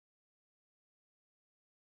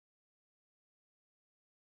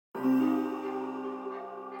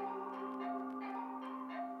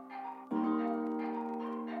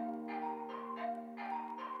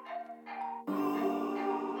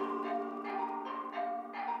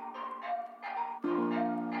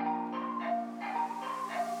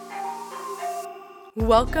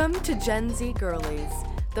Welcome to Gen Z Girlies,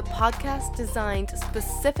 the podcast designed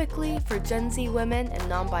specifically for Gen Z women and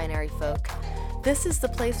non-binary folk. This is the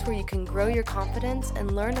place where you can grow your confidence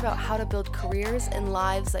and learn about how to build careers and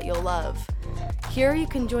lives that you'll love. Here you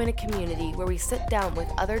can join a community where we sit down with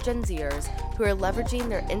other Gen Zers who are leveraging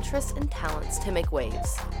their interests and talents to make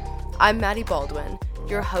waves. I'm Maddie Baldwin,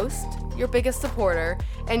 your host, your biggest supporter,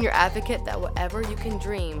 and your advocate that whatever you can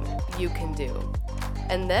dream, you can do.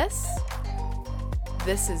 And this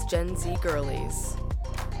is Gen Z Girlies.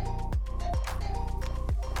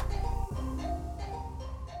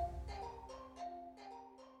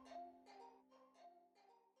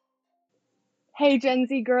 Hey Gen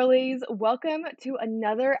Z Girlies, welcome to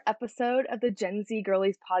another episode of the Gen Z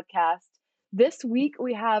Girlies podcast. This week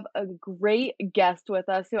we have a great guest with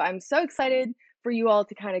us who I'm so excited for you all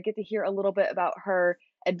to kind of get to hear a little bit about her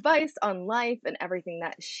advice on life and everything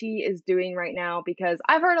that she is doing right now, because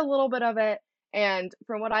I've heard a little bit of it, and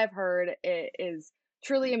from what I've heard, it is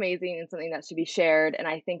truly amazing and something that should be shared. And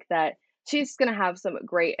I think that she's going to have some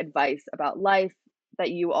great advice about life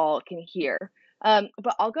that you all can hear.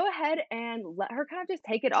 But I'll go ahead and let her kind of just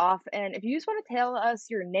take it off. And if you just want to tell us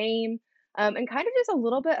your name, and kind of just a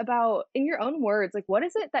little bit about, in your own words, like, what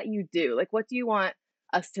is it that you do? Like, what do you want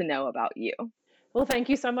us to know about you? Well, thank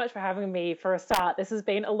you so much for having me for a start. This has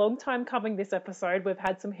been a long time coming, this episode. We've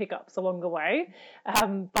had some hiccups along the way,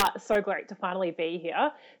 but so great to finally be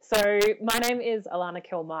here. So my name is Alana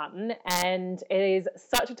Kilmartin, and it is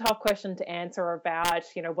such a tough question to answer about,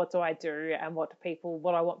 what do I do and what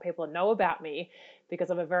I want people to know about me, because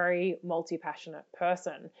I'm a very multi-passionate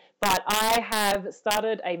person. But I have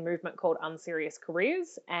started a movement called Unserious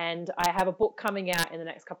Careers, and I have a book coming out in the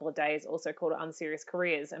next couple of days also called Unserious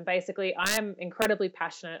Careers. And basically, I am incredibly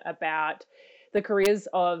passionate about the careers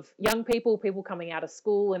of young people coming out of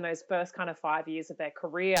school in those first kind of 5 years of their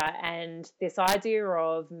career, and this idea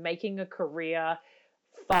of making a career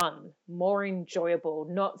fun, more enjoyable,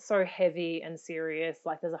 not so heavy and serious,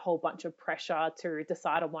 like there's a whole bunch of pressure to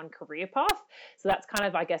decide on one career path. So that's kind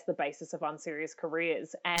of, I guess, the basis of Unserious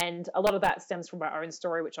Careers. And a lot of that stems from my own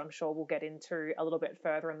story, which I'm sure we'll get into a little bit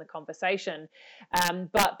further in the conversation.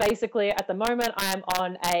 But basically, at the moment, I'm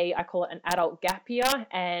on I call it an adult gap year,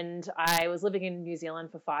 and I was living in New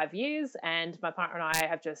Zealand for 5 years, and my partner and I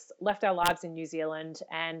have just left our lives in New Zealand,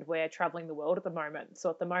 and we're traveling the world at the moment. So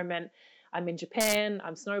at the moment, I'm in Japan,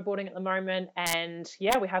 I'm snowboarding at the moment, and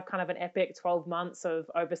yeah, we have kind of an epic 12 months of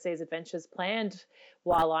overseas adventures planned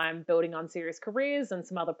while I'm building Unserious Careers and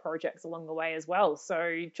some other projects along the way as well.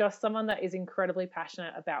 So just someone that is incredibly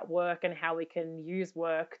passionate about work and how we can use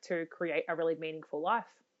work to create a really meaningful life.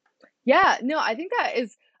 Yeah, no, I think that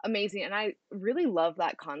is amazing. And I really love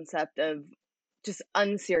that concept of just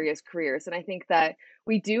unserious careers. And I think that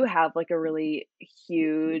we do have like a really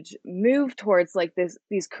huge move towards like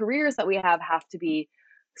these careers that we have to be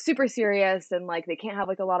super serious, and like they can't have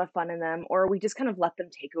like a lot of fun in them, or we just kind of let them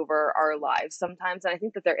take over our lives sometimes. And I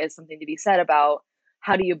think that there is something to be said about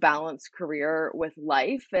how do you balance career with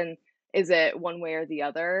life, and is it one way or the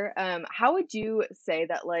other? How would you say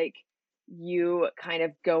that like you kind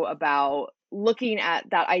of go about looking at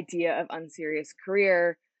that idea of unserious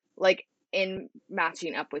career, like in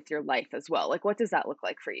matching up with your life as well? Like, what does that look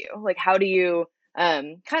like for you? Like, how do you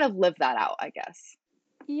kind of live that out, I guess?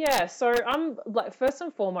 Yeah, so I'm like, first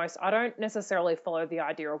and foremost, I don't necessarily follow the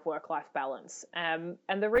idea of work-life balance. And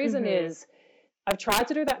the reason Mm-hmm. is I've tried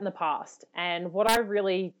to do that in the past, and what I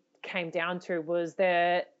really came down to was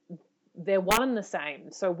they're one and the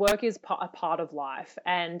same. So work is a part of life,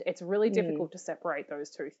 and it's really Mm. difficult to separate those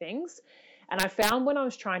two things. And I found when I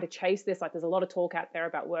was trying to chase this, like there's a lot of talk out there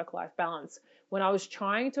about work-life balance. When I was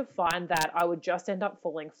trying to find that, I would just end up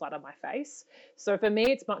falling flat on my face. So for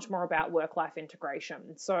me, it's much more about work-life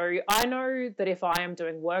integration. So I know that if I am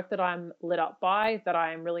doing work that I'm lit up by, that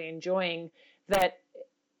I am really enjoying, that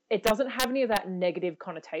it doesn't have any of that negative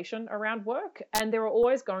connotation around work. And there are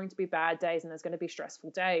always going to be bad days and there's going to be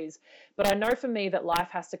stressful days. But I know for me that life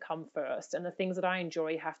has to come first, and the things that I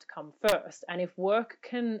enjoy have to come first. And if work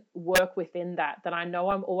can work within that, then I know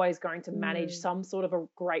I'm always going to manage Mm. some sort of a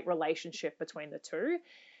great relationship between the two.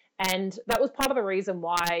 And that was part of the reason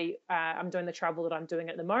why I'm doing the travel that I'm doing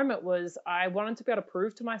at the moment. Was I wanted to be able to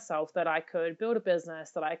prove to myself that I could build a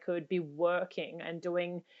business, that I could be working and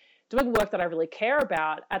doing work that I really care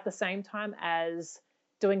about at the same time as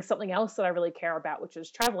doing something else that I really care about, which is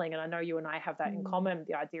traveling. And I know you and I have that in Mm. common,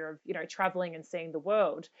 the idea of, traveling and seeing the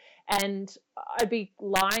world. And I'd be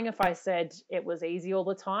lying if I said it was easy all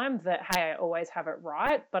the time, that, hey, I always have it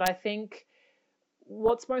right. But I think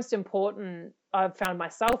what's most important, I've found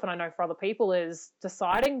myself, and I know for other people, is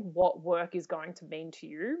deciding what work is going to mean to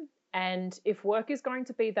you And if work is going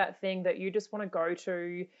to be that thing that you just want to go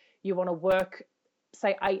to, you want to work,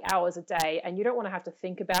 say, 8 hours a day, and you don't want to have to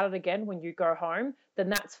think about it again when you go home, then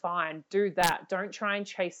that's fine. Do that. Don't try and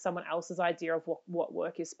chase someone else's idea of what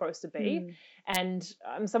work is supposed to be. Mm. And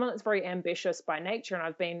I'm someone that's very ambitious by nature, and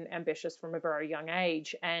I've been ambitious from a very young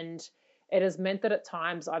age. And it has meant that at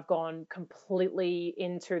times I've gone completely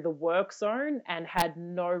into the work zone and had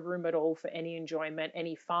no room at all for any enjoyment,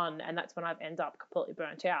 any fun. And that's when I've ended up completely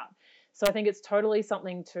burnt out. So I think it's totally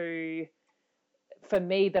something for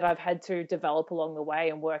me that I've had to develop along the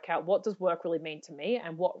way and work out, what does work really mean to me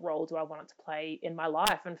and what role do I want it to play in my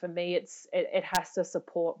life. And for me, it has to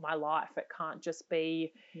support my life. It can't just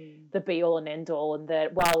be the be all and end all, and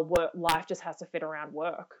that, well, life just has to fit around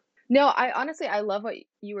work. No, I honestly, I love what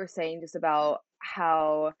you were saying just about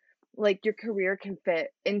how, like, your career can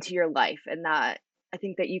fit into your life, and that I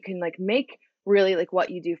think that you can, like, make really, like,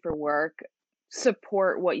 what you do for work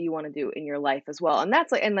support what you wanna do in your life as well, and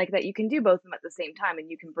that's, like, and, like, that you can do both of them at the same time, and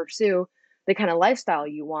you can pursue the kinda lifestyle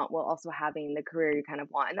you want while also having the career you kind of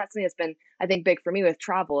want, and that's something that's been, I think, big for me with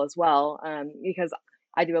travel as well, because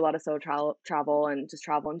I do a lot of solo travel and just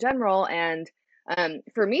travel in general, and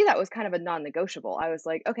for me, that was kind of a non-negotiable. I was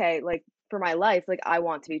like, okay, like for my life, like I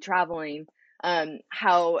want to be traveling.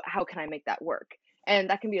 How can I make that work? And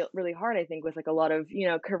that can be really hard, I think, with like a lot of,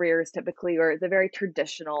 careers typically, or the very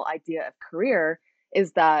traditional idea of career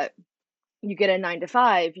is that you get a 9 to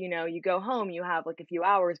 5, you go home, you have like a few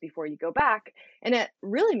hours before you go back. And it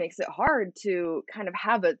really makes it hard to kind of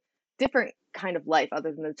have a different kind of life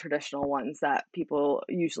other than the traditional ones that people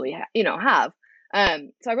usually, have.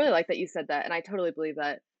 So I really like that you said that. And I totally believe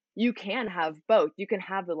that you can have both. You can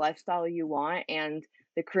have the lifestyle you want and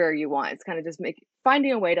the career you want. It's kind of just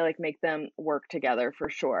finding a way to like make them work together for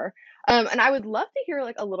sure. And I would love to hear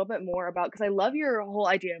like a little bit more about, because I love your whole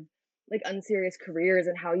idea of like unserious careers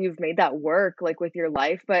and how you've made that work like with your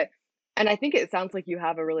life, and I think it sounds like you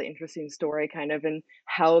have a really interesting story kind of and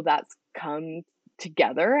how that's come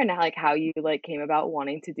together and like how you like came about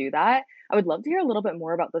wanting to do that. I would love to hear a little bit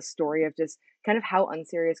more about the story of just kind of how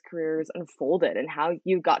unserious careers unfolded and how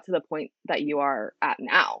you got to the point that you are at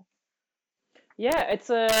now. Yeah,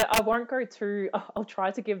 I won't go through, I'll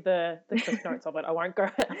try to give the cliff notes of it. I won't go,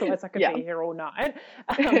 otherwise I could Yeah. be here all night.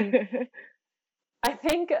 Um, I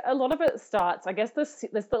think a lot of it starts, I guess, let's say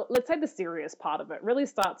the serious part of it really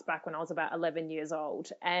starts back when I was about 11 years old.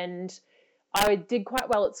 And I did quite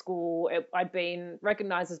well at school. I'd been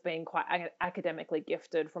recognized as being quite academically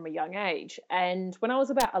gifted from a young age. And when I was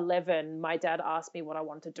about 11, my dad asked me what I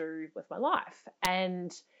wanted to do with my life.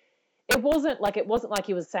 And it wasn't like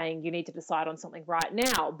he was saying you need to decide on something right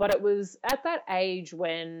now, but it was at that age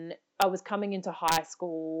when I was coming into high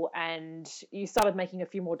school and you started making a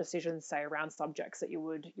few more decisions, say, around subjects that you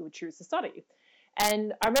would choose to study.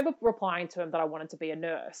 And I remember replying to him that I wanted to be a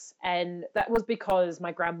nurse. And that was because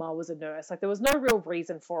my grandma was a nurse. Like, there was no real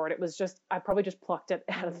reason for it. It was just, I probably just plucked it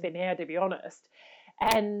out of Mm. thin air, to be honest.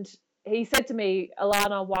 And he said to me,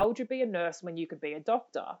 Alana, why would you be a nurse when you could be a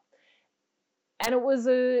doctor? And it was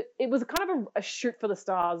kind of a shoot for the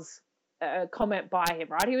stars comment by him,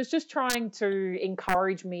 right? He was just trying to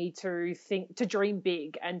encourage me to think, to dream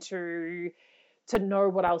big, and to know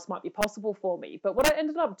what else might be possible for me. But what I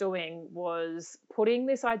ended up doing was putting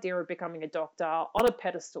this idea of becoming a doctor on a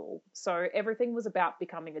pedestal. So everything was about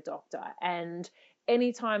becoming a doctor. And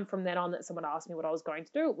anytime from then on that someone asked me what I was going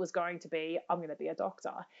to do, it was going to be, I'm going to be a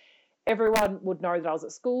doctor. Everyone would know that I was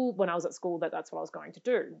at school, when I was at school, that that's what I was going to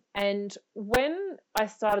do. And when I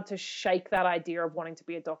started to shake that idea of wanting to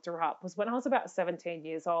be a doctor up was when I was about 17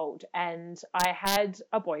 years old, and I had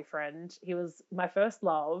a boyfriend. He was my first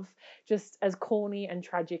love, just as corny and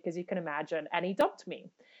tragic as you can imagine, and he dumped me.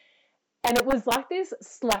 And it was like this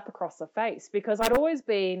slap across the face, because I'd always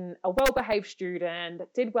been a well-behaved student,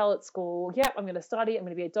 did well at school. Yep, I'm going to study, I'm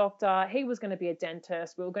going to be a doctor. He was going to be a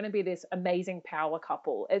dentist. We were going to be this amazing power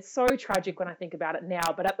couple. It's so tragic when I think about it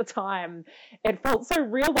now, but at the time, it felt so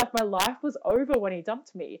real, like my life was over when he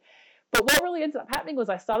dumped me. But what really ended up happening was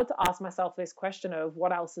I started to ask myself this question of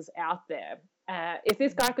what else is out there. If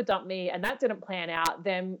this guy could dump me and that didn't plan out,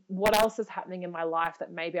 then what else is happening in my life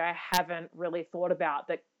that maybe I haven't really thought about,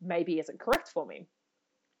 that maybe isn't correct for me?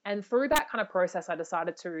 And through that kind of process, I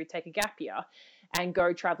decided to take a gap year and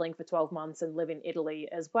go traveling for 12 months and live in Italy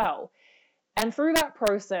as well. And through that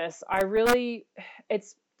process,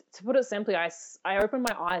 it's, to put it simply, I opened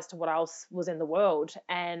my eyes to what else was in the world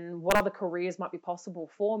and what other careers might be possible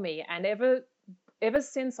for me. And ever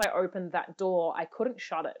since I opened that door, I couldn't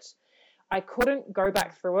shut it. I couldn't go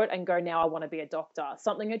back through it and go, now I want to be a doctor.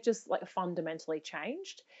 Something had just like fundamentally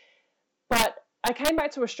changed. But I came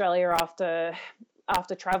back to Australia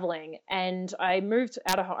after traveling, and I moved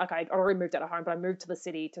out of home. Like I'd already moved out of home, but I moved to the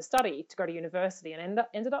city to study, to go to university, and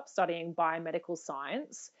ended up studying biomedical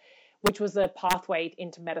science, which was a pathway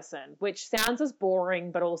into medicine, which sounds as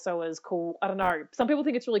boring, but also as cool. I don't know. Some people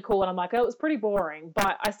think it's really cool, and I'm like, oh, it was pretty boring.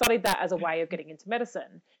 But I studied that as a way of getting into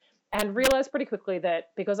medicine and realized pretty quickly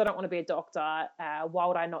that because I don't want to be a doctor, why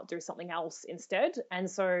would I not do something else instead? And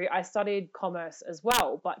so I studied commerce as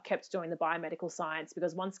well, but kept doing the biomedical science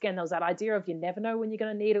because once again, there was that idea of you never know when you're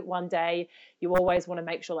going to need it one day. You always want to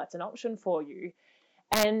make sure that's an option for you.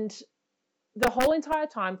 And the whole entire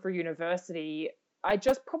time through university, I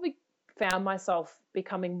just probably found myself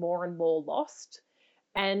becoming more and more lost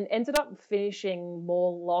and ended up finishing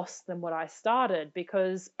more lost than what I started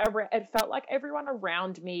because it felt like everyone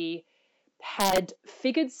around me had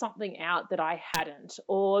figured something out that I hadn't,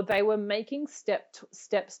 or they were making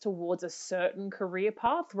steps towards a certain career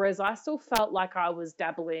path, whereas I still felt like I was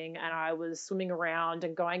dabbling and I was swimming around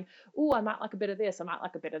and going, oh, I might like a bit of this, I might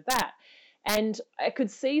like a bit of that. And I could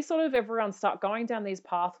see sort of everyone start going down these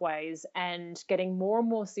pathways and getting more and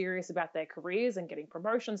more serious about their careers and getting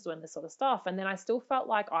promotions, doing this sort of stuff. And then I still felt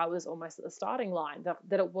like I was almost at the starting line,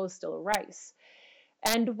 that it was still a race.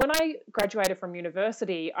 And when I graduated from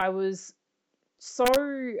university, I was so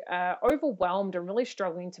overwhelmed and really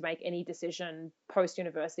struggling to make any decision post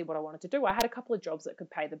university what I wanted to do. I had a couple of jobs that could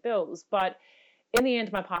pay the bills, but in the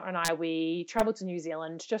end, my partner and I, we traveled to New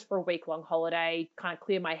Zealand just for a week-long holiday, kind of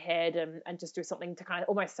clear my head and just do something to kind of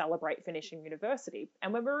almost celebrate finishing university.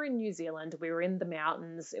 And when we were in New Zealand, we were in the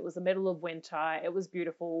mountains. It was the middle of winter. It was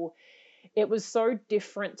beautiful. It was so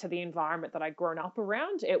different to the environment that I'd grown up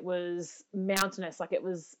around. It was mountainous, like it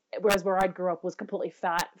was, whereas where I grew up was completely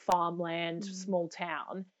flat, farmland, small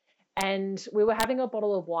town. And we were having a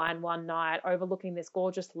bottle of wine one night overlooking this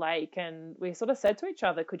gorgeous lake. And we sort of said to each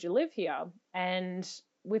other, could you live here? And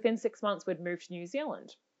within 6 months, we'd moved to New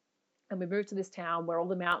Zealand. And we moved to this town where all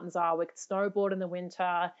the mountains are. We could snowboard in the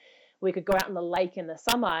winter. We could go out in the lake in the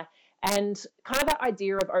summer. And kind of that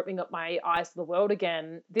idea of opening up my eyes to the world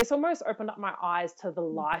again, this almost opened up my eyes to the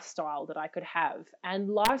lifestyle that I could have. And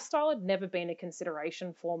lifestyle had never been a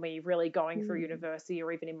consideration for me really going through university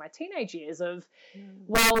or even in my teenage years of,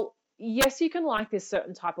 well, yes, you can like this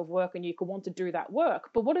certain type of work and you could want to do that work,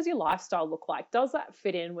 but what does your lifestyle look like? Does that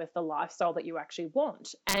fit in with the lifestyle that you actually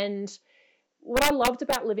want? And what I loved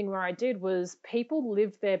about living where I did was people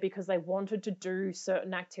lived there because they wanted to do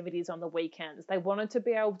certain activities on the weekends. They wanted to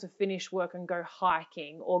be able to finish work and go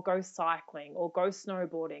hiking or go cycling or go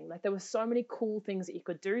snowboarding. Like there were so many cool things that you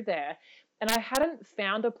could do there. And I hadn't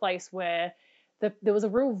found a place where there was a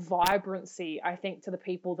real vibrancy, I think, to the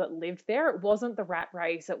people that lived there. It wasn't the rat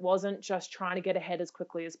race. It wasn't just trying to get ahead as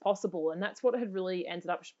quickly as possible. And that's what had really ended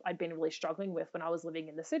up, I'd been really struggling with when I was living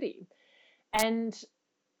in the city. And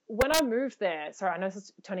when I moved there, sorry, I know this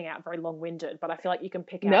is turning out very long-winded, but I feel like you can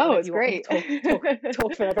pick out No, whatever it's you want me great. to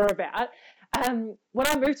talk further about. When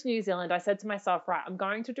I moved to New Zealand, I said to myself, right, I'm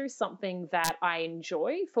going to do something that I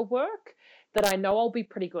enjoy for work, that I know I'll be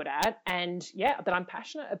pretty good at, and yeah, that I'm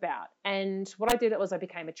passionate about. And what I did was I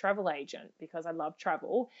became a travel agent because I love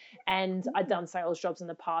travel, and I'd done sales jobs in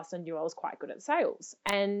the past and knew I was quite good at sales.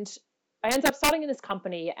 And I ended up starting in this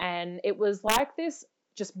company, and it was like this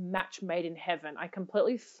just match made in heaven. I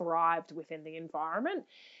completely thrived within the environment.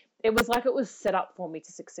 It was like it was set up for me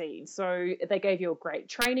to succeed. So they gave you a great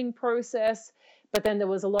training process, but then there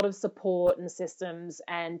was a lot of support and systems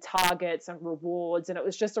and targets and rewards. And it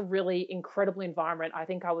was just a really incredible environment. I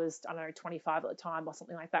think I was, I don't know, 25 at the time or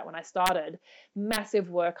something like that when I started. Massive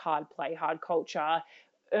work hard, play hard culture.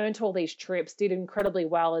 Earned all these trips, did incredibly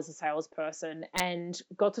well as a salesperson, and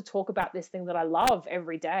got to talk about this thing that I love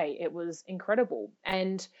every day. It was incredible.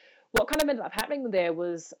 And what kind of ended up happening there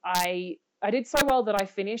was I did so well that I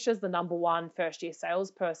finished as the number one first year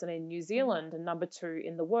salesperson in New Zealand and number two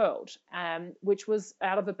in the world, which was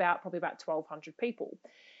out of probably about 1,200 people.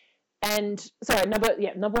 And sorry, number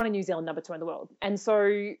one in New Zealand, number two in the world. And so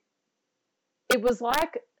it was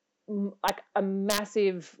like a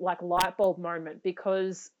massive light bulb moment,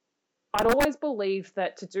 because I'd always believed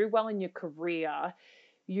that to do well in your career,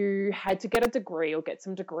 you had to get a degree or get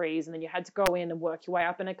some degrees, and then you had to go in and work your way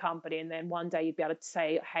up in a company, and then one day you'd be able to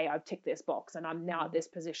say, hey, I've ticked this box and I'm now at this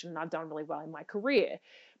position and I've done really well in my career.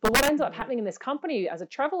 But what ended up happening in this company as a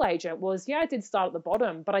travel agent was, yeah, I did start at the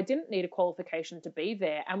bottom, but I didn't need a qualification to be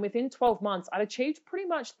there. And within 12 months, I'd achieved pretty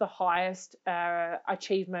much the highest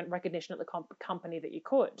achievement recognition at the company that you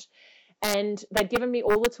could. And they'd given me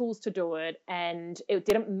all the tools to do it, and it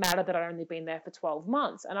didn't matter that I'd only been there for 12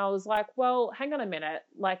 months. And I was like, well, hang on a minute.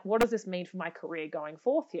 Like, what does this mean for my career going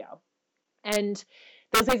forth here? And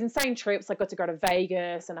there was these insane trips. I got to go to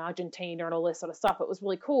Vegas and Argentina and all this sort of stuff. It was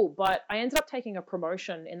really cool. But I ended up taking a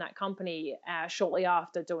promotion in that company shortly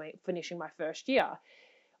after finishing my first year.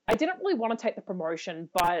 I didn't really want to take the promotion,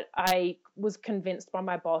 but I was convinced by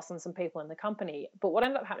my boss and some people in the company. But what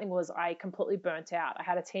ended up happening was I completely burnt out. I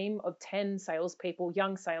had a team of 10 salespeople,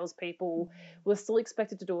 young salespeople, was still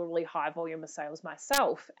expected to do a really high volume of sales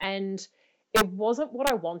myself. And it wasn't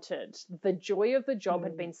what I wanted. The joy of the job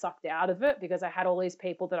had Mm. been sucked out of it because I had all these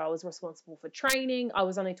people that I was responsible for training. I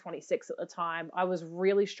was only 26 at the time. I was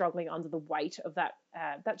really struggling under the weight of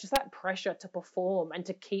that pressure to perform and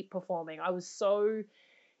to keep performing. I was so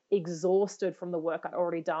exhausted from the work I'd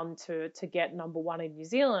already done to get number one in New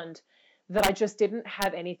Zealand that I just didn't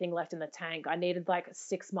have anything left in the tank. I needed like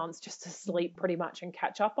 6 months just to sleep pretty much and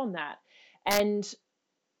catch up on that. And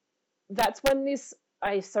that's when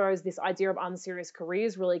I suppose this idea of unserious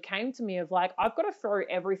careers really came to me of like, I've got to throw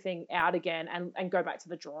everything out again and go back to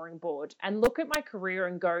the drawing board and look at my career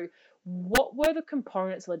and go, what were the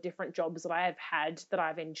components of the different jobs that I have had that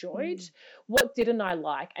I've enjoyed? Mm. What didn't I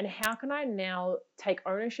like? And how can I now take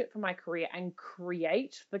ownership for my career and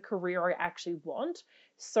create the career I actually want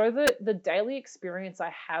so that the daily experience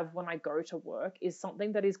I have when I go to work is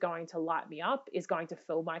something that is going to light me up, is going to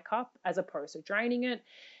fill my cup as opposed to draining it,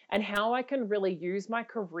 and how I can really use my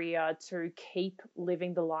career to keep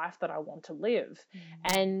living the life that I want to live.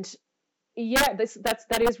 Mm. And yeah,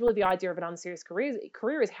 that is really the idea of an unserious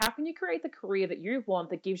career is how can you create the career that you want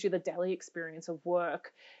that gives you the daily experience of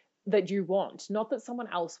work that you want, not that someone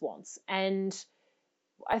else wants. And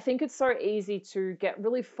I think it's so easy to get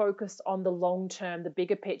really focused on the long term, the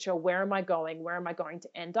bigger picture. Where am I going? Where am I going to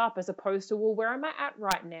end up? As opposed to, well, where am I at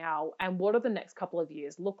right now? And what do the next couple of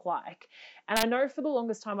years look like? And I know for the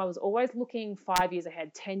longest time, I was always looking 5 years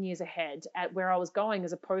ahead, 10 years ahead at where I was going,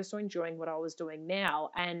 as opposed to enjoying what I was doing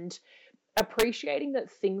now. And appreciating that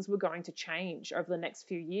things were going to change over the next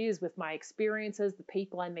few years with my experiences, the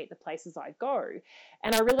people I meet, the places I go.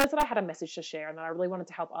 And I realized that I had a message to share and that I really wanted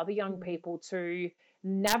to help other young Mm. people to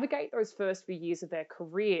navigate those first few years of their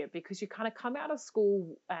career, because you kind of come out of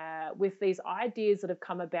school with these ideas that have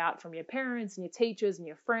come about from your parents and your teachers and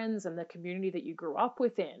your friends and the community that you grew up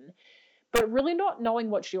within, but really not knowing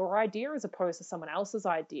what's your idea as opposed to someone else's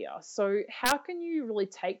idea. So how can you really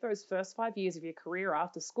take those first 5 years of your career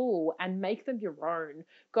after school and make them your own?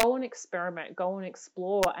 Go and experiment, go and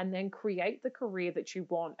explore, and then create the career that you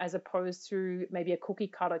want, as opposed to maybe a cookie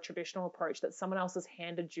cutter traditional approach that someone else has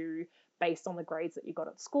handed you based on the grades that you got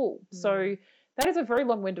at school. Mm. So that is a very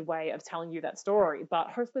long-winded way of telling you that story,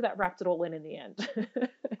 but hopefully that wrapped it all in the end.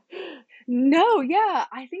 No, yeah,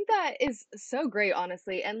 I think that is so great,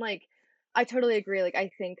 honestly. And like, I totally agree. Like,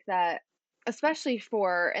 I think that, especially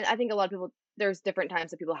for, and I think a lot of people, there's different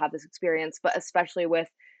times that people have this experience, but especially with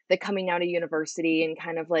the coming out of university and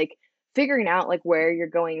kind of like figuring out like where you're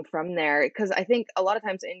going from there. Cause I think a lot of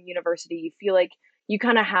times in university, you feel like you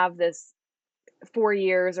kind of have this 4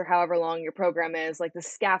 years or however long your program is, like the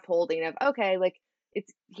scaffolding of, okay, like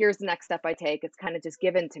it's here's the next step I take. It's kind of just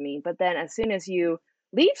given to me. But then as soon as you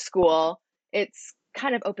leave school, it's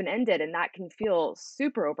kind of open ended and that can feel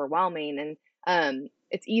super overwhelming. And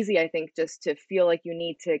it's easy, I think, just to feel like you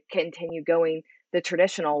need to continue going the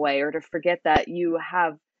traditional way or to forget that you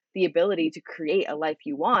have the ability to create a life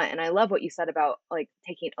you want. And I love what you said about like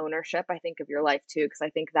taking ownership, I think, of your life too, because I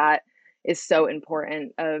think that is so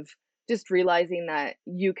important of just realizing that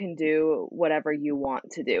you can do whatever you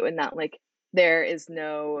want to do and that like there is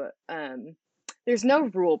no there's no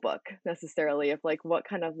rule book necessarily of like what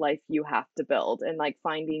kind of life you have to build and like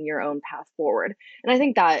finding your own path forward. And I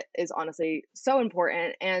think that is honestly so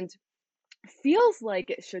important and feels like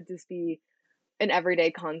it should just be an everyday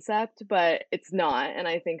concept, but it's not. And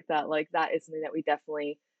I think that like that is something that we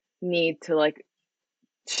definitely need to like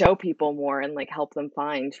show people more and like help them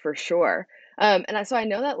find for sure. So I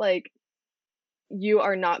know that like you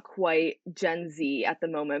are not quite Gen Z at the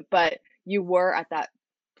moment, but you were at that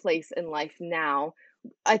place in life now.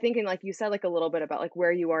 I think and like you said like a little bit about like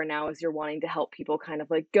where you are now is you're wanting to help people kind of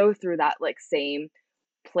like go through that like same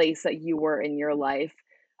place that you were in your life.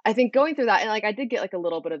 I think going through that and like I did get like a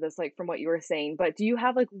little bit of this like from what you were saying, but do you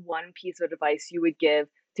have like one piece of advice you would give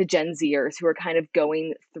to Gen Zers who are kind of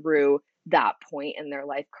going through that point in their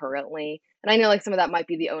life currently? And I know like some of that might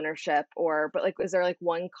be the ownership or but like is there like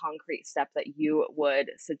one concrete step that you would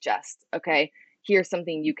suggest? Okay, here's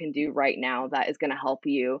something you can do right now that is going to help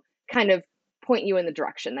you kind of point you in the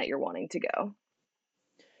direction that you're wanting to go.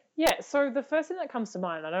 Yeah, so the first thing that comes to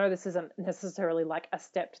mind, I know this isn't necessarily like a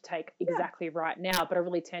step to take Yeah. exactly right now, but a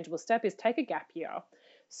really tangible step is take a gap year.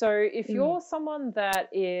 So if Mm, you're someone that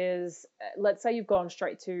is, let's say you've gone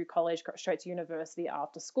straight to college, straight to university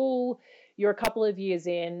after school, you're a couple of years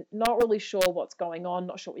in, not really sure what's going on,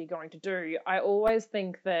 not sure what you're going to do, I always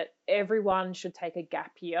think that everyone should take a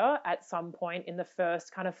gap year at some point in the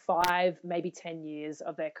first kind of 5, maybe 10 years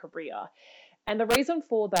of their career. And the reason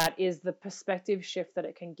for that is the perspective shift that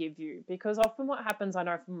it can give you. Because often what happens, I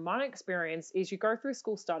know from my experience, is you go through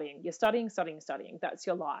school studying. You're studying, studying, studying. That's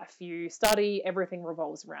your life. You study, everything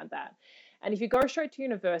revolves around that. And if you go straight to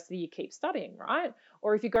university, you keep studying, right?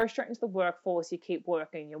 Or if you go straight into the workforce, you keep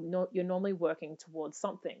working. You're normally working towards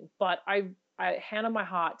something. But I hand on my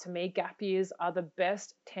heart, to me, gap years are the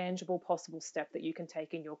best tangible possible step that you can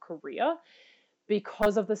take in your career,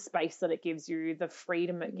 because of the space that it gives you, the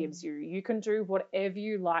freedom it gives mm, you. You can do whatever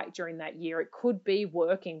you like during that year. It could be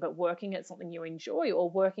working, but working at something you enjoy, or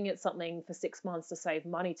working at something for 6 months to save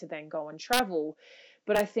money to then go and travel.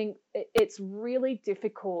 But I think it's really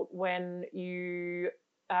difficult when you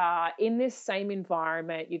in this same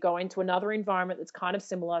environment, you go into another environment that's kind of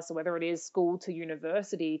similar. So whether it is school to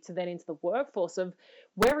university to then into the workforce, of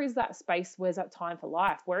where is that space? Where's that time for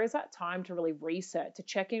life? Where is that time to really reset, to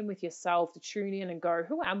check in with yourself, to tune in and go,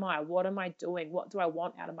 who am I? What am I doing? What do I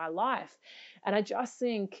want out of my life? And I just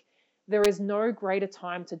think there is no greater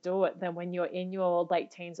time to do it than when you're in your late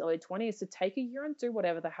teens, early 20s, to take a year and do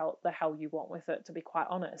whatever the hell you want with it, to be quite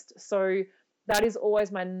honest. So that is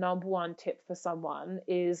always my number one tip for someone,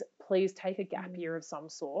 is please take a gap year mm. of some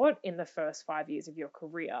sort in the first 5 years of your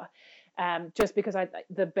career. Just because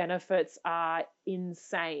the benefits are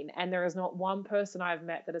insane. And there is not one person I've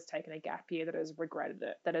met that has taken a gap year that has regretted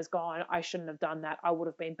it, that has gone, I shouldn't have done that. I would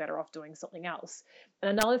have been better off doing something else.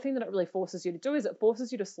 And another thing that it really forces you to do is it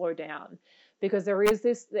forces you to slow down, because there is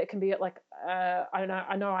this, that can be like, I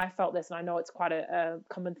know I felt this, and I know it's quite a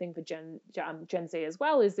common thing for Gen Z as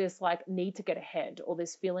well, is this like need to get ahead, or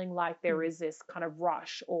this feeling like there Mm. is this kind of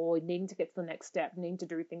rush, or needing to get to the next step, needing to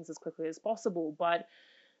do things as quickly as possible. But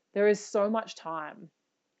there is so much time.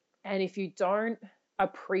 And if you don't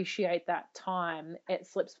appreciate that time, it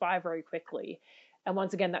slips by very quickly. And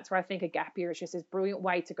once again, that's where I think a gap year is just this brilliant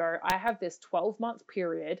way to go, I have this 12-month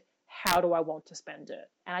period. How do I want to spend it?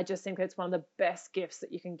 And I just think it's one of the best gifts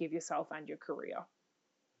that you can give yourself and your career.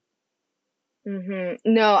 Mhm.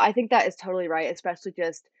 No, I think that is totally right, especially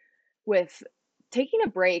just with taking a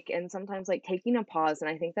break and sometimes, like, taking a pause,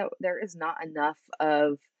 and I think that there is not enough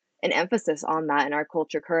of an emphasis on that in our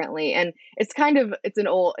culture currently, and it's kind of it's an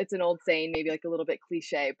old saying, maybe, like, a little bit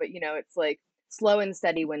cliche, but, it's like, "Slow and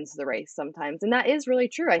steady wins the race" sometimes, and that is really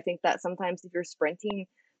true. I think that sometimes if you're sprinting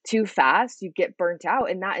too fast, you get burnt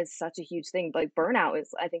out, and that is such a huge thing. Like, burnout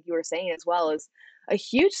is, I think you were saying as well, is a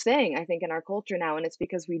huge thing, I think, in our culture now, and it's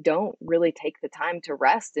because we don't really take the time to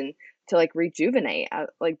rest and to, like, rejuvenate,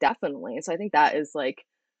 like, definitely. So I think that is, like,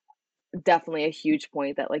 definitely a huge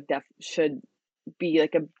point that, like, should be,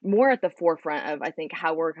 like, a more at the forefront of, I think,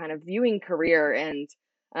 how we're kind of viewing career and,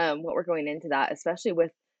 what we're going into that, especially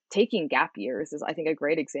with taking gap years is, I think, a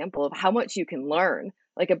great example of how much you can learn,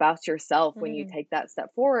 like, about yourself when you Mm, take that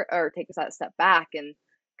step forward or take that step back and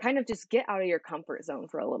kind of just get out of your comfort zone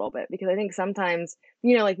for a little bit, because I think sometimes,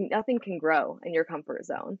 like, nothing can grow in your comfort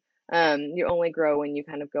zone. You only grow when you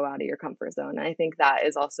kind of go out of your comfort zone, and I think that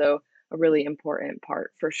is also a really important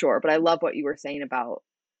part for sure. But I love what you were saying about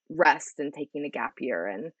rest and taking a gap year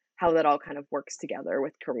and how that all kind of works together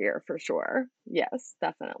with career for sure. Yes,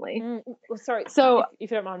 definitely. well, sorry, So,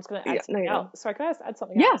 if you don't mind, I'm just going to yeah, add no, something you're good. else. Sorry, can I just add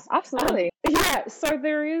something Yeah, else? absolutely. Yeah, so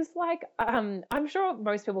there is like, I'm sure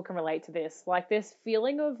most people can relate to this, like this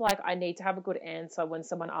feeling of like, I need to have a good answer when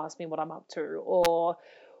someone asks me what I'm up to, or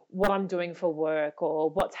what I'm doing for work,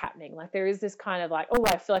 or what's happening. Like there is this kind of like, oh,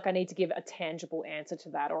 I feel like I need to give a tangible answer to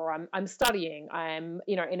that, or I'm studying,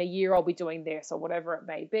 in a year I'll be doing this, or whatever it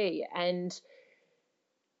may be. And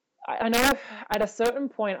I know at a certain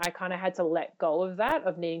point I kind of had to let go of that,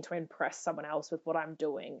 of needing to impress someone else with what I'm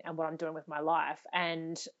doing and what I'm doing with my life.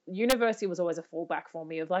 And university was always a fallback for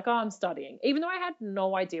me of like, oh, I'm studying. Even though I had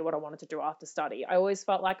no idea what I wanted to do after study, I always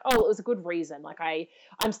felt like, oh, it was a good reason. Like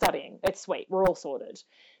I'm studying. It's sweet. We're all sorted.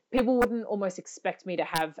 People wouldn't almost expect me to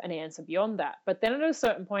have an answer beyond that. But then at a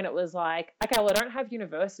certain point, it was like, okay, well, I don't have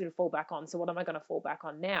university to fall back on. So what am I going to fall back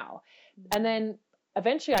on now? And then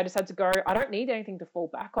eventually I just had to go, I don't need anything to fall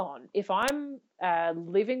back on. If I'm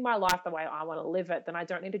living my life the way I want to live it, then I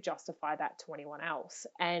don't need to justify that to anyone else.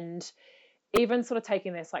 And even sort of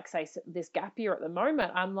taking this, like, say, this gap year at the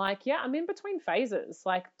moment, I'm like, yeah, I'm in between phases.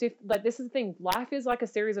 Like this is the thing. Life is like a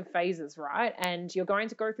series of phases, right? And you're going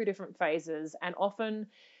to go through different phases. And often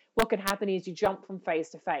what can happen is you jump from phase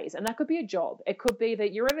to phase. And that could be a job. It could be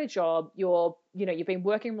that you're in a job, you've been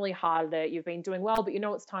working really hard at it, you've been doing well, but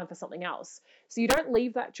it's time for something else. So you don't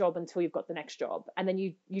leave that job until you've got the next job. And then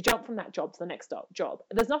you jump from that job to the next job.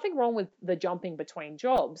 There's nothing wrong with the jumping between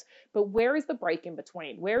jobs, but where is the break in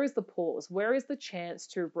between? Where is the pause? Where is the chance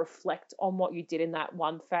to reflect on what you did in that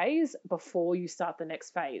one phase before you start the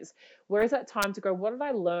next phase? Where is that time to go, what did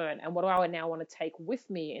I learn? And what do I now want to take with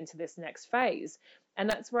me into this next phase? And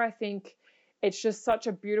that's where I think it's just such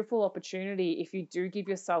a beautiful opportunity if you do give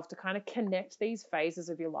yourself to kind of connect these phases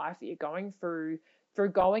of your life that you're going through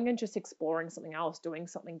going and just exploring something else, doing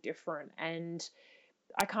something different. And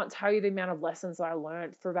I can't tell you the amount of lessons I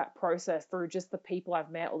learned through that process, through just the people I've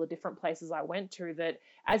met or the different places I went to, that,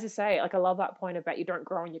 as you say, like, I love that point about you don't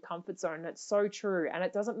grow in your comfort zone. It's so true. And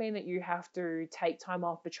it doesn't mean that you have to take time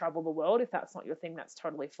off to travel the world. If that's not your thing, that's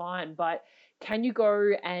totally fine. But can you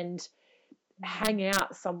go and hang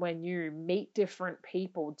out somewhere new, meet different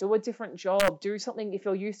people, do a different job, do something? If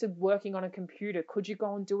you're used to working on a computer, could you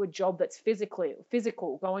go and do a job that's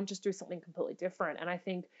physical, go and just do something completely different? And I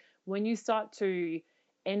think when you start to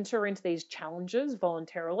enter into these challenges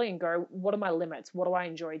voluntarily and go, what are my limits? What do I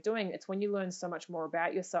enjoy doing? It's when you learn so much more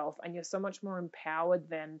about yourself, and you're so much more empowered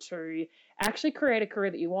then to actually create a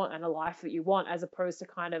career that you want and a life that you want, as opposed to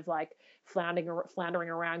kind of like floundering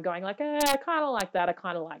around going like, I kind of like that, I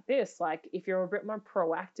kind of like this. Like, if you're a bit more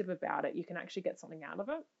proactive about it, you can actually get something out of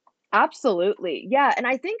it. Absolutely. Yeah, and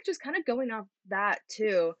I think just kind of going off that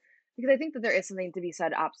too, because I think that there is something to be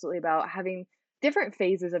said absolutely about having different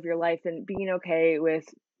phases of your life and being okay with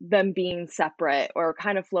them being separate or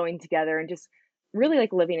kind of flowing together, and just really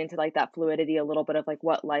like living into like that fluidity a little bit of like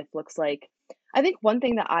what life looks like. I think one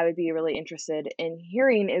thing that I would be really interested in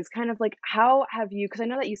hearing is kind of like, how have you, because I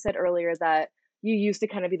know that you said earlier that you used to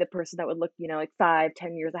kind of be the person that would look, like 5,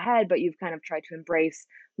 10 years ahead, but you've kind of tried to embrace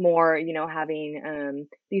more, having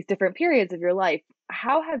these different periods of your life.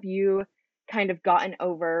 How have you kind of gotten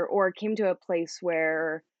over or came to a place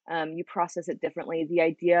where you process it differently, the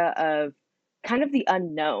idea of kind of the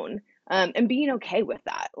unknown, and being okay with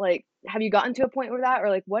that? Like, have you gotten to a point with that, or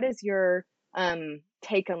like, what is your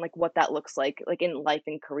take on like what that looks like in life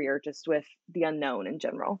and career, just with the unknown in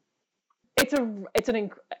general? It's an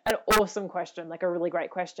awesome question, like a really great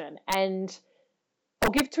question. And I'll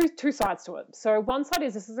give two sides to it. So one side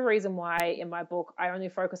is, this is the reason why in my book I only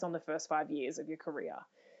focus on the first 5 years of your career,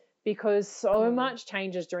 because so Mm, much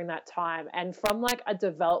changes during that time. And from like a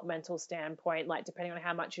developmental standpoint, like depending on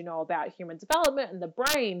how much you know about human development and the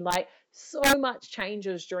brain, like so much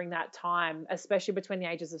changes during that time, especially between the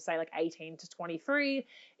ages of say like 18 to 23.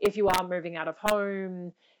 If you are moving out of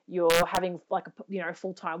home, you're having like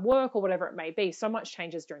full-time work or whatever it may be, so much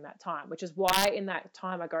changes during that time, which is why in that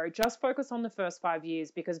time I go, just focus on the first 5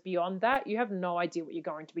 years, because beyond that you have no idea what you're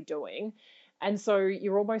going to be doing. And so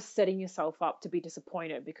you're almost setting yourself up to be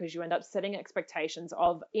disappointed, because you end up setting expectations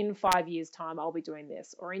of, in 5 years time I'll be doing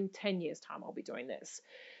this, or in 10 years time I'll be doing this.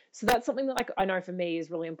 So that's something that, like, I know for me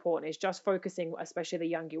is really important, is just focusing, especially the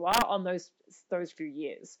younger you are, on those few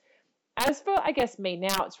years. As for, I guess, me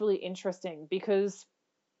now, it's really interesting because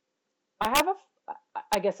I have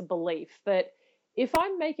I guess, a belief that if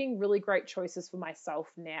I'm making really great choices for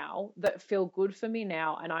myself now that feel good for me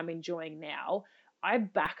now and I'm enjoying now, I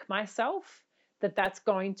back myself that that's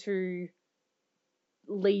going to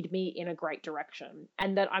lead me in a great direction,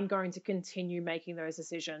 and that I'm going to continue making those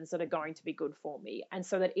decisions that are going to be good for me. And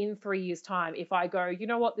so that in 3 years' time, if I go, you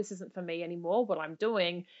know what, this isn't for me anymore, what I'm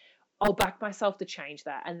doing, I'll back myself to change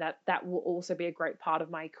that. And that will also be a great part of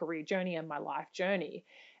my career journey and my life journey.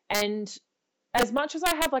 And as much as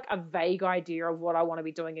I have like a vague idea of what I want to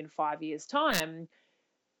be doing in 5 years' time,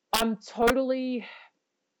 I'm totally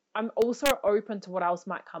I'm also open to what else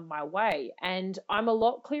might come my way. And I'm a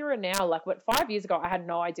lot clearer now. Like, what, 5 years ago, I had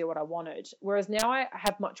no idea what I wanted. Whereas now I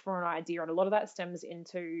have much more an idea. And a lot of that stems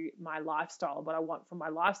into my lifestyle, what I want from my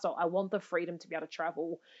lifestyle. I want the freedom to be able to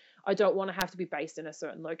travel. I don't want to have to be based in a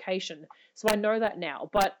certain location. So I know that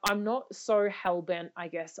now, but I'm not so hell bent, I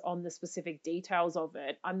guess, on the specific details of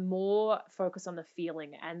it. I'm more focused on the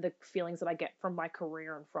feeling and the feelings that I get from my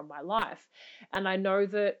career and from my life. And I know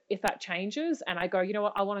that if that changes and I go, you know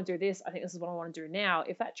what, I want to do this, I think this is what I want to do now.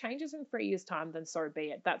 If that changes in 3 years' time, then so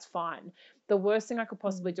be it. That's fine. The worst thing I could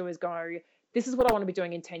possibly mm, do is go, this is what I want to be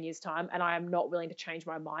doing in 10 years' time, and I am not willing to change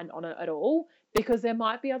my mind on it at all, because there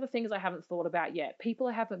might be other things I haven't thought about yet, people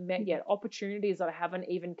I haven't met mm. yet, opportunities that I haven't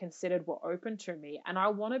even considered were open to me, and I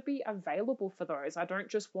want to be available for those. I don't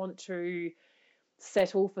just want to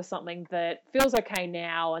settle for something that feels okay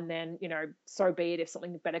now, and then, so be it. If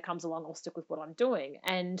something better comes along, I'll stick with what I'm doing.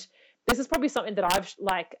 And this is probably something that I've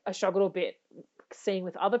like struggled a bit seeing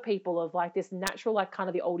with other people of like this natural, like kind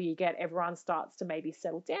of the older you get, everyone starts to maybe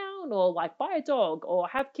settle down or like buy a dog or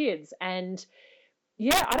have kids. And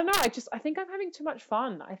yeah, I don't know. I think I'm having too much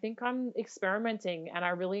fun. I think I'm experimenting and I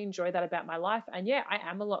really enjoy that about my life. And yeah, I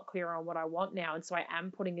am a lot clearer on what I want now. And so I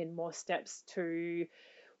am putting in more steps to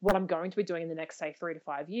what I'm going to be doing in the next, say, 3 to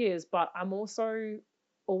 5 years. But I'm also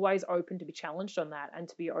always open to be challenged on that and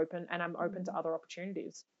to be open, and I'm open to Mhm. other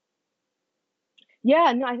opportunities.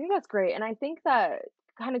 Yeah, no, I think that's great, and I think that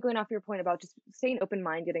kinda going off your point about just staying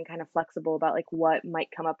open-minded and kind of flexible about, like, what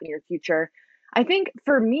might come up in your future. I think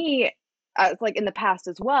for me, like, in the past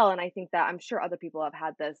as well, and I think that I'm sure other people have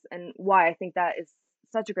had this, and why I think that is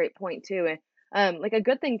such a great point too, like, a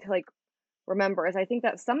good thing to, like, remember is I think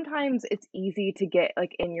that sometimes it's easy to get,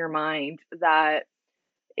 like, in your mind that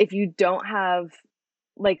if you don't have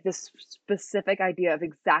like this specific idea of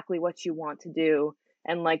exactly what you want to do,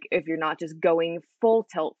 and like if you're not just going full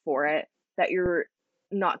tilt for it, that you're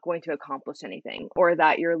not going to accomplish anything or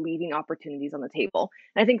that you're leaving opportunities on the table.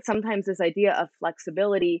 And I think sometimes this idea of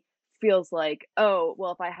flexibility feels like, oh,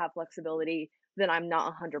 well, if I have flexibility, then I'm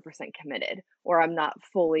not 100% committed or I'm not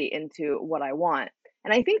fully into what I want.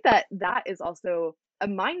 And I think that that is also a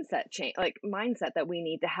mindset change, like mindset that we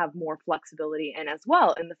need to have more flexibility in as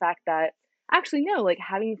well. And the fact that actually, no, like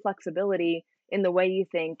having flexibility in the way you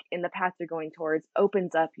think, in the path you're going towards,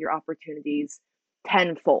 opens up your opportunities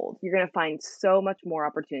tenfold. You're going to find so much more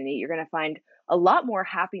opportunity. You're going to find a lot more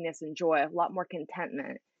happiness and joy, a lot more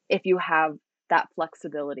contentment if you have that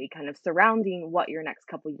flexibility kind of surrounding what your next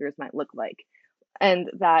couple years might look like. And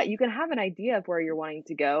that you can have an idea of where you're wanting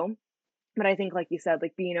to go, but I think, like you said,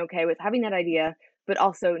 like being okay with having that idea, but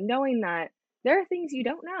also knowing that there are things you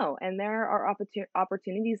don't know and there are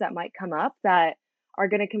opportunities that might come up that are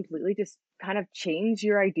going to completely just kind of change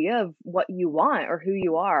your idea of what you want or who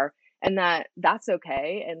you are. And that that's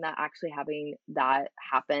okay. And that actually having that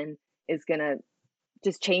happen is going to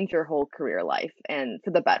just change your whole career life and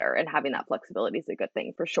for the better. And having that flexibility is a good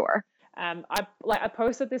thing for sure. I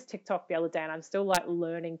posted this TikTok the other day, and I'm still like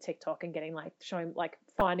learning TikTok and getting like showing like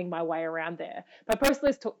finding my way around there. But I posted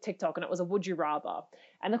this TikTok, and it was a would you rather,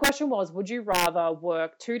 and the question was, would you rather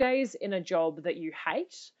work 2 days in a job that you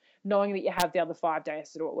hate, knowing that you have the other 5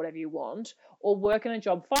 days to do it whatever you want, or work in a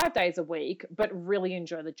job 5 days a week but really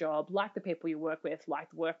enjoy the job, like the people you work with, like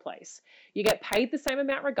the workplace. You get paid the same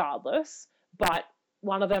amount regardless, but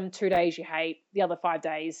one of them 2 days you hate, the other 5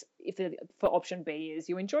 days, if for option B is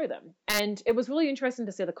you enjoy them. And it was really interesting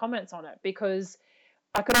to see the comments on it because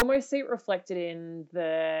I could almost see it reflected in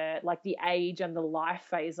the age and the life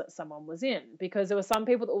phase that someone was in, because there were some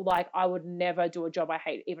people that were like, I would never do a job I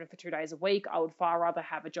hate even for 2 days a week. I would far rather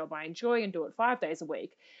have a job I enjoy and do it 5 days a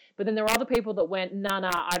week. But then there are other people that went, nah,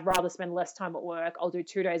 I'd rather spend less time at work. I'll do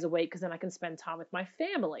 2 days a week because then I can spend time with my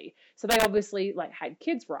family. So they obviously like had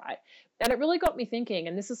kids, right? And it really got me thinking,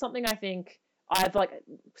 and this is something I think I've like,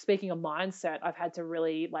 speaking of mindset, I've had to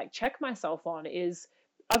really like check myself on is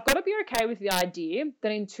I've got to be okay with the idea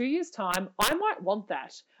that in 2 years' time, I might want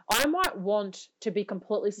that. I might want to be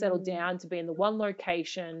completely settled Mm, down, to be in the one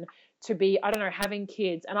location, to be, I don't know, having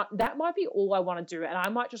kids. And that might be all I want to do. And I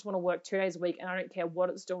might just want to work 2 days a week and I don't care what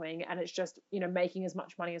it's doing. And it's just, making as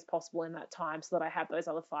much money as possible in that time so that I have those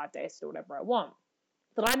other 5 days to do whatever I want.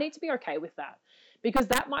 That I need to be okay with that because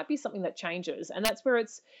that might be something that changes. And that's where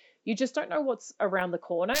you just don't know what's around the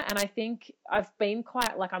corner. And I think I've been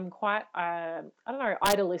quite, like, I'm quite, I don't know,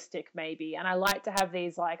 idealistic maybe. And I like to have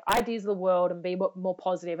these like ideas of the world and be more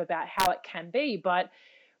positive about how it can be. But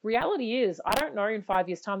reality is, I don't know in 5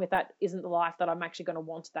 years' time if that isn't the life that I'm actually going to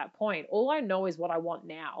want at that point. All I know is what I want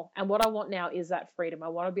now. And what I want now is that freedom. I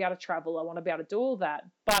want to be able to travel. I want to be able to do all that.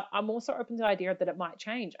 But I'm also open to the idea that it might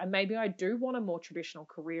change. And maybe I do want a more traditional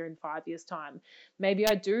career in 5 years' time. Maybe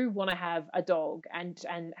I do want to have a dog and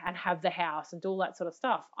have the house and do all that sort of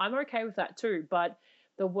stuff. I'm okay with that too. But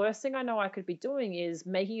the worst thing I know I could be doing is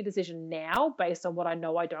making a decision now based on what I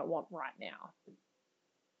know I don't want right now.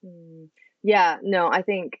 mm. Yeah, no, I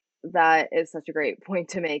think that is such a great point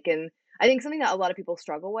to make, and I think something that a lot of people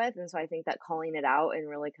struggle with, and so I think that calling it out and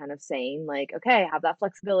really kind of saying like, "Okay, have that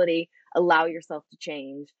flexibility, allow yourself to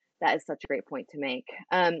change," that is such a great point to make.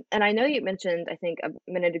 And I know you mentioned, I think a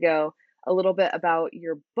minute ago, a little bit about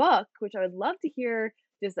your book, which I would love to hear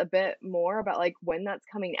just a bit more about, like, when that's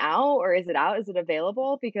coming out, or is it out? Is it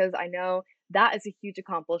available? Because I know that is a huge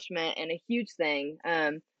accomplishment and a huge thing.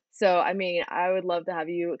 So, I mean, I would love to have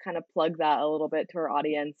you kind of plug that a little bit to our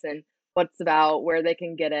audience and what it's about, where they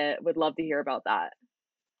can get it. Would love to hear about that.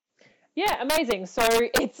 Yeah, amazing. So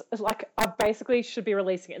it's like I basically should be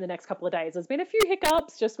releasing it in the next couple of days. There's been a few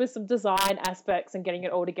hiccups just with some design aspects and getting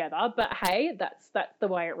it all together, but hey, that's the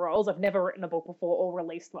way it rolls. I've never written a book before or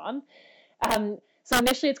released one. So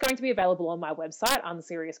initially it's going to be available on my website,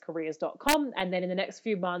 unseriouscareers.com. And then in the next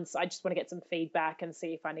few months, I just want to get some feedback and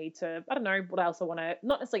see if I need to, I don't know, what else I want to,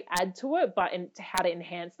 not necessarily add to it, but to how to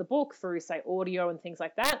enhance the book through, say, audio and things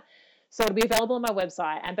like that. So it'll be available on my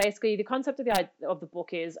website. And basically the concept of the book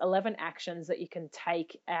is 11 actions that you can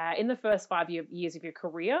take in the first years of your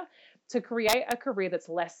career to create a career that's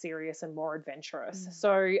less serious and more adventurous.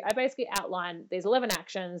 So I basically outline these 11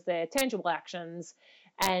 actions, they're tangible actions,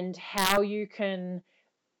 and how you can,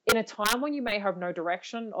 in a time when you may have no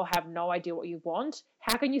direction or have no idea what you want,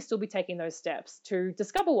 how can you still be taking those steps to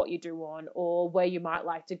discover what you do want or where you might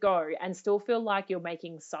like to go and still feel like you're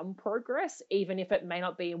making some progress, even if it may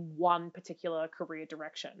not be in one particular career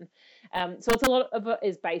direction. So it's a lot of it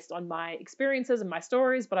is based on my experiences and my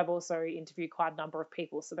stories, but I've also interviewed quite a number of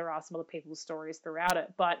people. So there are some other people's stories throughout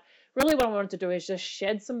it. But really what I wanted to do is just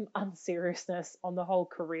shed some unseriousness on the whole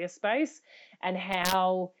career space and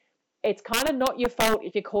how it's kind of not your fault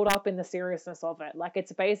if you're caught up in the seriousness of it. Like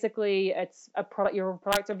it's basically, it's a product, you're a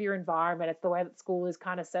product of your environment. It's the way that school is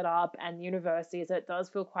kind of set up and universities. It does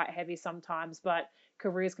feel quite heavy sometimes, but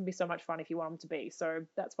careers can be so much fun if you want them to be. So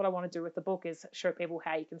that's what I want to do with the book, is show people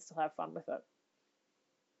how you can still have fun with it.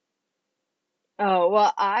 Oh,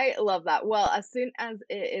 well, I love that. Well, as soon as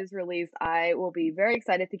it is released, I will be very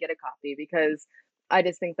excited to get a copy because I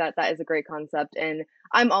just think that that is a great concept. And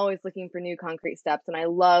I'm always looking for new concrete steps. And I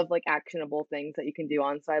love like actionable things that you can do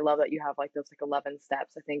on. So I love that you have like those like 11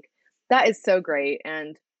 steps. I think that is so great.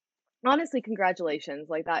 And honestly, congratulations.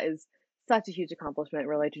 Like that is such a huge accomplishment,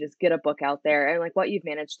 really, to just get a book out there. And like what you've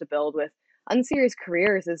managed to build with Unserious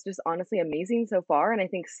Careers is just honestly amazing so far. And I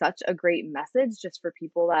think such a great message just for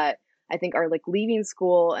people that I think are like leaving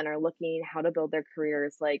school and are looking how to build their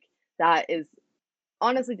careers. Like that is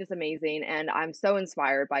honestly just amazing, and I'm so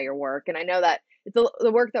inspired by your work, and I know that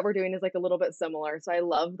the work that we're doing is, like, a little bit similar, so I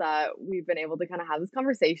love that we've been able to kinda have this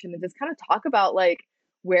conversation and just kinda talk about, like,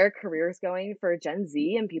 where careers going for Gen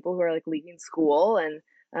Z and people who are, like, leaving school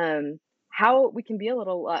and, how we can be a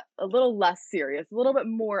little less serious, a little bit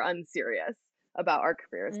more unserious about our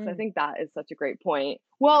careers, because I Mm. think that is such a great point.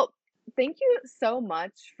 Well, thank you so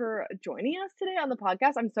much for joining us today on the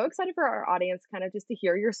podcast. I'm so excited for our audience kind of just to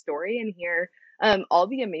hear your story and hear all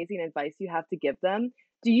the amazing advice you have to give them.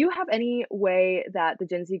 Do you have any way that the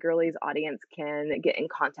Gen Z Girlies audience can get in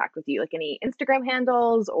contact with you? Like any Instagram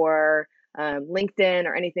handles or LinkedIn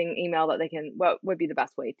or anything, email that they can, what would be the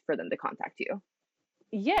best way for them to contact you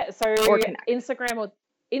Yeah, so or connect? Instagram or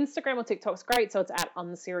Instagram or TikTok's great. So it's at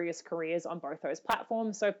Unserious Careers on both those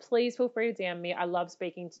platforms. So please feel free to DM me. I love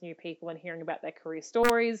speaking to new people and hearing about their career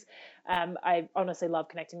stories. I honestly love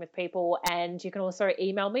connecting with people. And you can also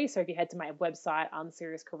email me. So if you head to my website,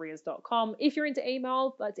 unseriouscareers.com, if you're into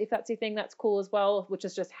email, but if that's your thing, that's cool as well, which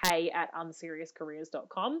is just hey at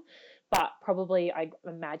unseriouscareers.com. But probably I'm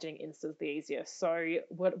imagining Insta's the easiest. So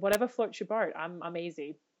whatever floats your boat, I'm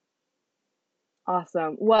easy.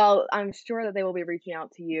 Awesome. Well, I'm sure that they will be reaching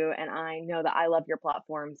out to you, and I know that I love your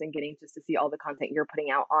platforms and getting just to see all the content you're putting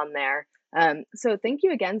out on there. So thank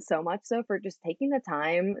you again so much, so for just taking the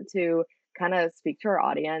time to kind of speak to our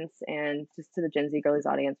audience and just to the Gen Z Girlies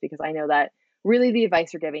audience, because I know that really the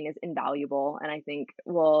advice you're giving is invaluable, and I think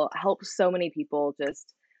will help so many people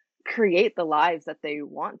just create the lives that they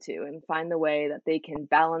want to and find the way that they can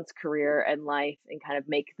balance career and life and kind of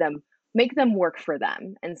make them work for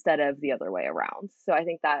them instead of the other way around. So I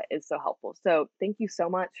think that is so helpful. So thank you so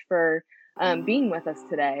much for being with us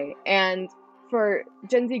today. And for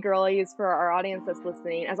Gen Z Girlies, for our audience that's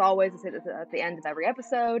listening, as always, I say this at the end of every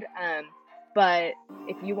episode. But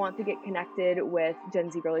if you want to get connected with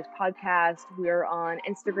Gen Z Girlies Podcast, we're on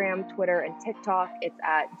Instagram, Twitter, and TikTok. It's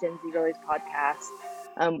at Gen Z Girlies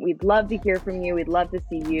Podcast. We'd love to hear from you. We'd love to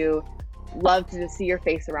see you. Love to just see your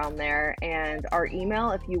face around there. And our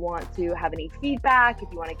email, if you want to have any feedback, if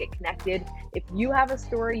you want to get connected, if you have a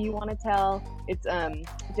story you want to tell, it's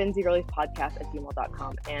Gen Z Girlies Podcast at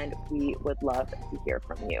gmail.com. And we would love to hear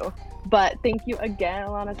from you. But thank you again,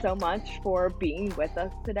 Alana, so much for being with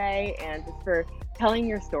us today and just for telling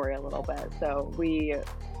your story a little bit.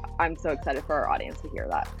 I'm so excited for our audience to hear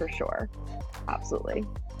that for sure. Absolutely.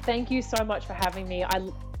 Thank you so much for having me.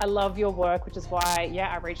 I love your work, which is why, yeah,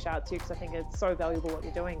 I reached out to you because I think it's so valuable what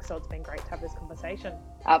you're doing. So it's been great to have this conversation.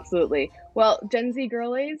 Absolutely. Well, Gen Z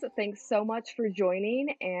Girlies, thanks so much for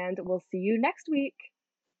joining, and we'll see you next week.